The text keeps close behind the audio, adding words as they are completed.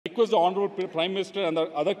request the Honorable Prime Minister and the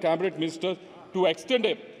other cabinet ministers to extend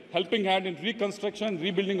a helping hand in reconstruction and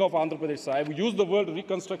rebuilding of Andhra Pradesh. I have used the word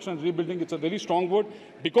reconstruction and rebuilding. It's a very strong word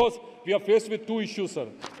because we are faced with two issues, sir.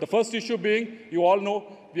 The first issue being, you all know,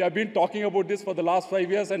 we have been talking about this for the last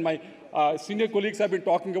 5 years, and my senior colleagues have been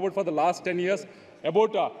talking about for the last 10 years,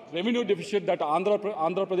 about revenue deficit that Andhra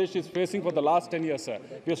Pradesh is facing for the last 10 years, sir.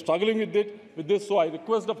 We are struggling with this, so I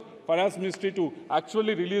request the Finance Ministry to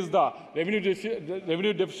actually release the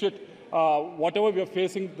revenue deficit, whatever we are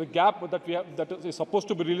facing, the gap that is supposed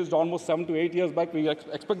to be released almost 7 to 8 years back. We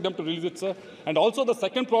expect them to release it, sir. And also the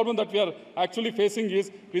second problem that we are actually facing is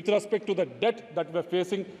with respect to the debt that we are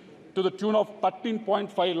facing to the tune of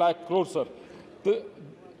 13.5 lakh crores, sir.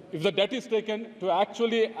 If the debt is taken to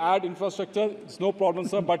actually add infrastructure, it's no problem,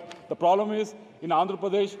 sir. But the problem is in Andhra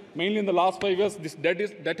Pradesh, mainly in the last 5 years, this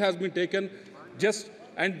debt has been taken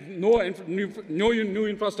and no new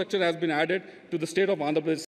infrastructure has been added to the state of Andhra Pradesh.